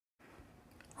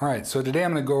All right, so today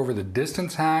I'm going to go over the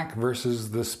distance hack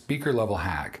versus the speaker level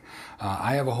hack.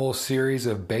 I have a whole series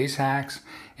of bass hacks,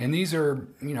 and these are,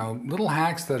 little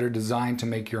hacks that are designed to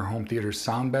make your home theater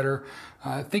sound better,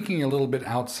 thinking a little bit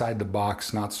outside the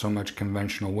box, not so much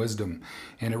conventional wisdom.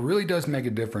 And it really does make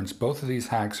a difference. Both of these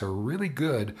hacks are really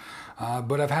good,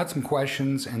 but I've had some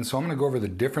questions, and so I'm going to go over the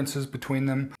differences between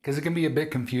them because it can be a bit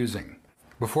confusing.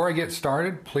 Before I get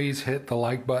started, please hit the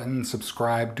like button,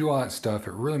 subscribe, do all that stuff.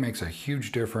 It really makes a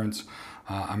huge difference.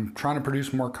 I'm trying to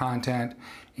produce more content,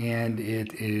 and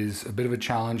it is a bit of a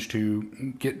challenge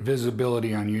to get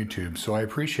visibility on YouTube, so I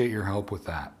appreciate your help with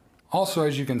that. Also,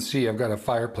 as you can see, I've got a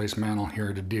fireplace mantle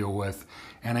here to deal with,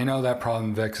 and I know that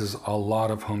problem vexes a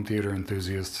lot of home theater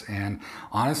enthusiasts, and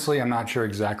honestly, I'm not sure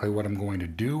exactly what I'm going to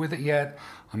do with it yet.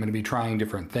 I'm going to be trying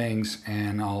different things,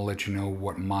 and I'll let you know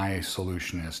what my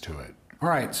solution is to it. All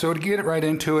right, so to get right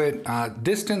into it,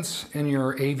 distance in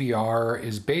your AVR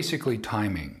is basically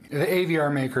timing. The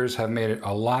AVR makers have made it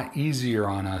a lot easier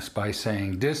on us by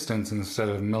saying distance instead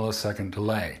of millisecond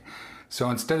delay. So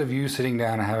instead of you sitting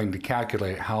down and having to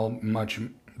calculate how much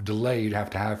delay you'd have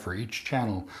to have for each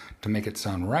channel to make it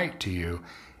sound right to you,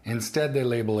 instead they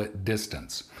label it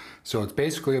distance. So it's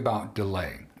basically about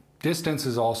delay. Distance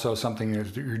is also something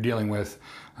that you're dealing with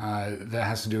that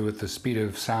has to do with the speed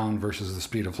of sound versus the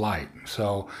speed of light.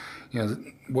 So,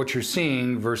 what you're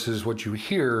seeing versus what you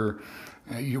hear,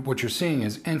 what you're seeing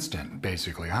is instant,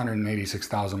 basically,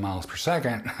 186,000 miles per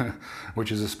second,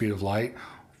 which is the speed of light,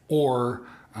 or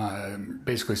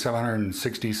basically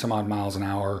 760 some odd miles an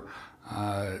hour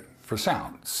for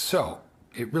sound. So,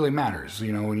 it really matters.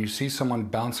 When you see someone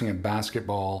bouncing a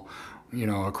basketball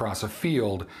across a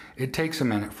field, it takes a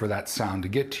minute for that sound to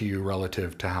get to you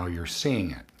relative to how you're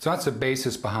seeing it. So that's the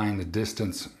basis behind the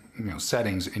distance,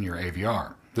 settings in your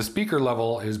AVR. The speaker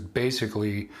level is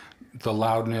basically the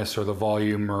loudness or the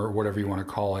volume or whatever you want to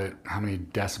call it, how many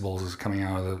decibels is coming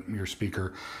out of your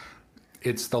speaker.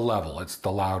 It's the level, it's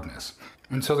the loudness.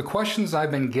 And so the questions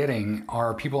I've been getting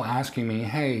are people asking me,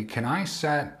 hey, can I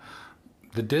set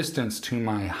the distance to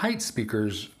my height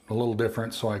speakers a little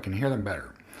different so I can hear them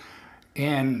better?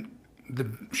 And the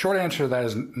short answer to that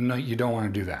is no, you don't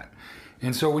want to do that.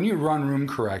 And so when you run room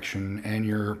correction and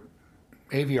your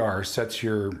AVR sets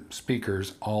your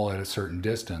speakers all at a certain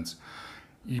distance,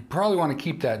 you probably want to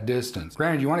keep that distance.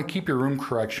 Granted, you want to keep your room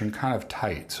correction kind of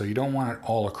tight, so you don't want it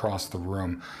all across the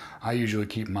room. I usually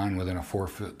keep mine within a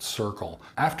 4-foot circle.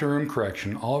 After room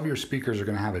correction, all of your speakers are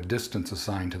going to have a distance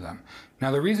assigned to them.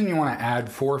 Now, the reason you want to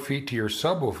add 4 feet to your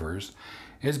subwoofers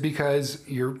is because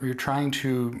you're trying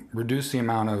to reduce the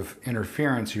amount of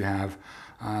interference you have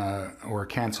or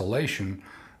cancellation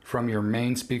from your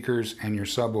main speakers and your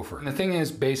subwoofer. And the thing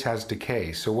is, bass has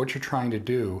decay, so what you're trying to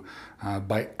do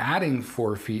by adding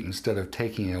 4 feet instead of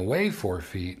taking away 4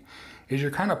 feet is you're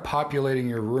kind of populating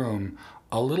your room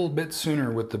a little bit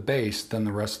sooner with the bass than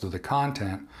the rest of the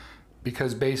content,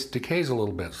 because bass decays a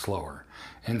little bit slower.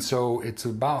 And so it's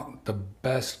about the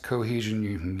best cohesion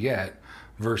you can get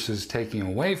versus taking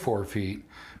away 4 feet,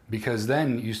 because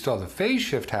then you still have the phase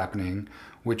shift happening,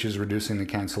 which is reducing the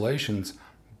cancellations,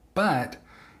 but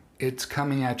it's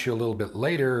coming at you a little bit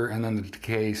later, and then the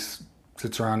decay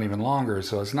sits around even longer,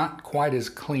 so it's not quite as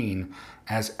clean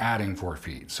as adding 4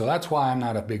 feet. So that's why I'm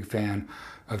not a big fan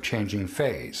of changing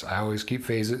phase. I always keep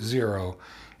phase at 0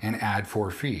 and add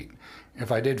 4 feet.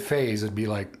 If I did phase, it'd be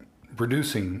like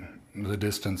reducing the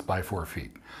distance by 4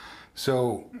 feet.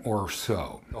 So.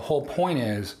 The whole point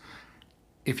is,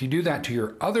 if you do that to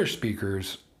your other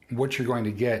speakers, what you're going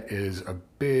to get is a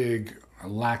big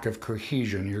lack of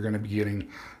cohesion. You're going to be getting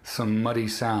some muddy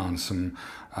sounds,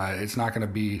 it's not going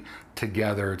to be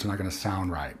together, it's not going to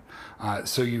sound right.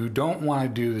 So you don't want to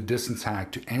do the distance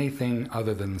hack to anything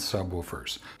other than the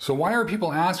subwoofers. So why are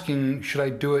people asking, should I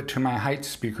do it to my height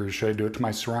speakers? Should I do it to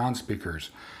my surround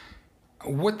speakers?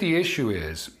 What the issue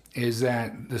is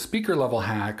that the speaker level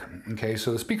hack, okay,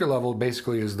 so the speaker level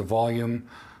basically is the volume,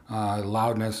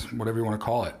 loudness, whatever you want to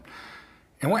call it.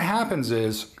 And what happens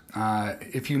is,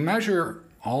 if you measure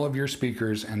all of your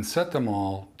speakers and set them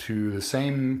all to the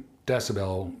same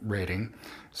decibel rating,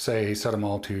 say set them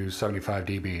all to 75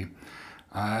 dB,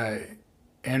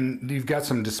 and you've got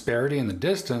some disparity in the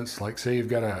distance, like say you've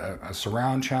got a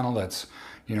surround channel that's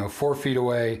 4 feet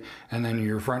away, and then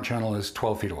your front channel is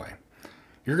 12 feet away.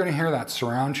 You're going to hear that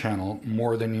surround channel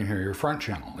more than you hear your front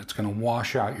channel. It's going to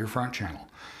wash out your front channel.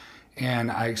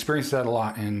 And I experienced that a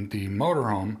lot in the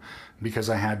motorhome because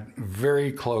I was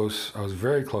very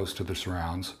close to the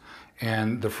surrounds,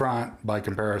 and the front, by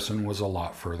comparison, was a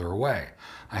lot further away.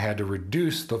 I had to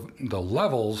reduce the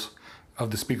levels of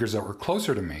the speakers that were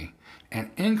closer to me and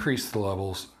increase the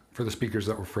levels for the speakers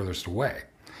that were furthest away.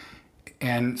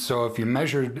 And so if you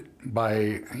measured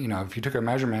by, if you took a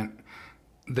measurement,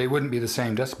 they wouldn't be the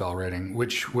same decibel rating,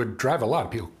 which would drive a lot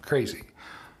of people crazy.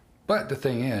 But the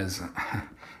thing is,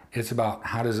 it's about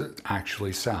how does it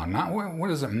actually sound, not what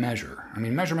does it measure. I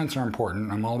mean, measurements are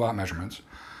important. I'm all about measurements.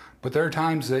 But there are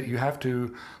times that you have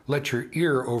to let your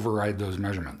ear override those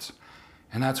measurements.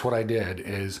 And that's what I did,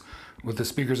 is with the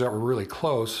speakers that were really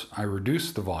close, I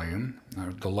reduced the volume,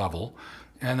 the level,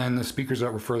 and then the speakers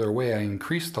that were further away, I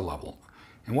increased the level.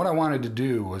 And what I wanted to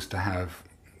do was to have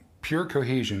pure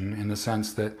cohesion in the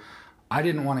sense that I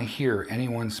didn't want to hear any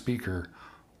one speaker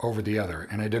over the other,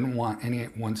 and I didn't want any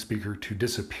one speaker to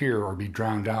disappear or be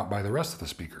drowned out by the rest of the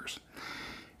speakers.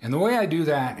 And the way I do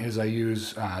that is I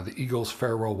use the Eagles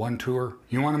Farewell 1 Tour.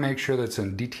 You want to make sure that's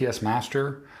in DTS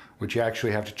Master, which you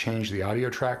actually have to change the audio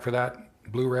track for that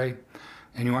Blu-ray.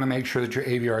 And you want to make sure that your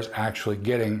AVR is actually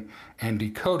getting and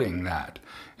decoding that.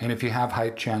 And if you have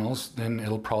height channels, then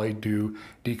it'll probably do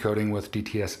decoding with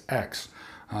DTS-X.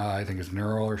 I think it's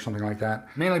Neural or something like that.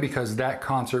 Mainly because that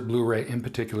concert Blu-ray in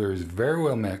particular is very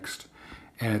well mixed,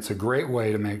 and it's a great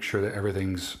way to make sure that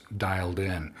everything's dialed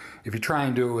in. If you try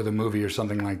and do it with a movie or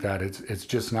something like that, it's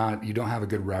just not, you don't have a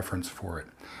good reference for it.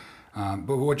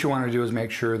 But what you want to do is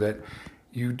make sure that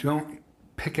you don't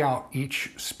pick out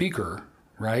each speaker,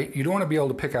 right? You don't want to be able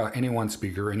to pick out any one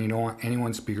speaker, and you don't want any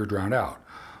one speaker drowned out.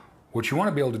 What you want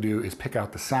to be able to do is pick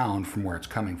out the sound from where it's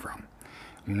coming from.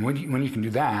 And when you can do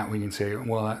that, we can say,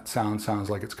 well, that sounds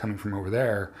like it's coming from over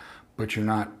there, but you're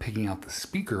not picking out the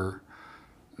speaker.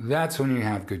 That's when you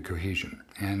have good cohesion,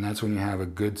 and that's when you have a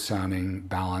good sounding,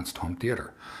 balanced home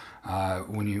theater.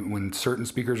 When certain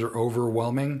speakers are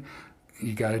overwhelming,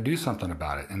 you got to do something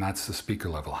about it, and that's the speaker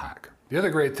level hack. The other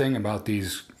great thing about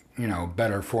these,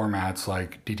 better formats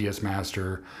like DTS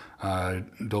Master,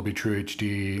 Dolby True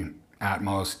HD,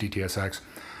 Atmos, DTS-X,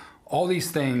 all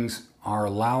these things are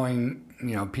allowing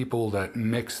people that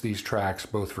mix these tracks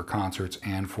both for concerts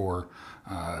and for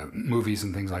movies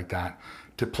and things like that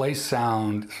to play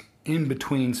sound in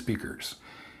between speakers.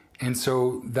 And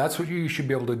so that's what you should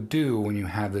be able to do when you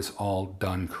have this all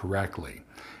done correctly.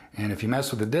 And if you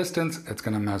mess with the distance, it's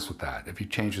going to mess with that. If you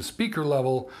change the speaker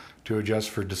level to adjust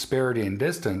for disparity and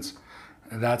distance,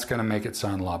 that's going to make it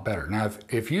sound a lot better. Now,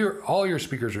 if all your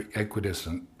speakers are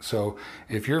equidistant, so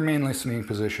if your main listening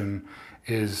position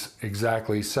is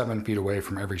exactly 7 feet away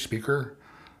from every speaker,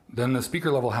 then the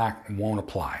speaker level hack won't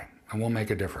apply and won't make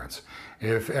a difference.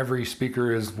 If every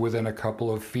speaker is within a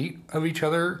couple of feet of each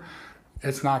other,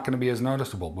 it's not going to be as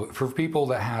noticeable. But for people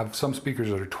that have some speakers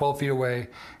that are 12 feet away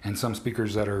and some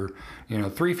speakers that are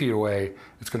 3 feet away,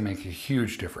 it's going to make a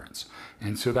huge difference.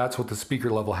 And so that's what the speaker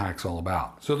level hack's all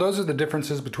about. So those are the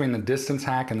differences between the distance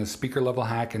hack and the speaker level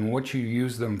hack and what you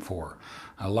use them for.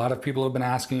 A lot of people have been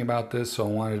asking about this, so I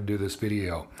wanted to do this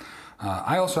video.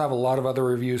 I also have a lot of other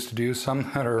reviews to do,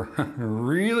 some that are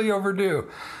really overdue.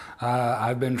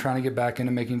 I've been trying to get back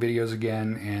into making videos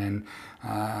again, and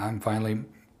I'm finally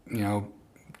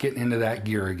getting into that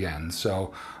gear again.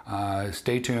 So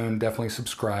stay tuned, definitely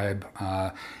subscribe.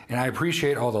 And I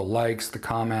appreciate all the likes, the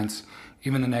comments,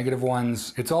 even the negative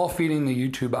ones. It's all feeding the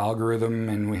YouTube algorithm,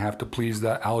 and we have to please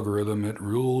that algorithm. It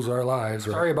rules our lives.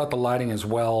 Sorry about the lighting as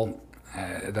well.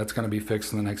 That's going to be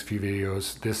fixed in the next few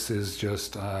videos. This is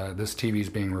just, this TV is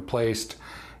being replaced,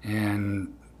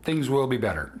 and things will be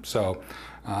better. So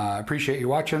I appreciate you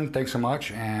watching. Thanks so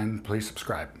much, and please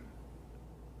subscribe.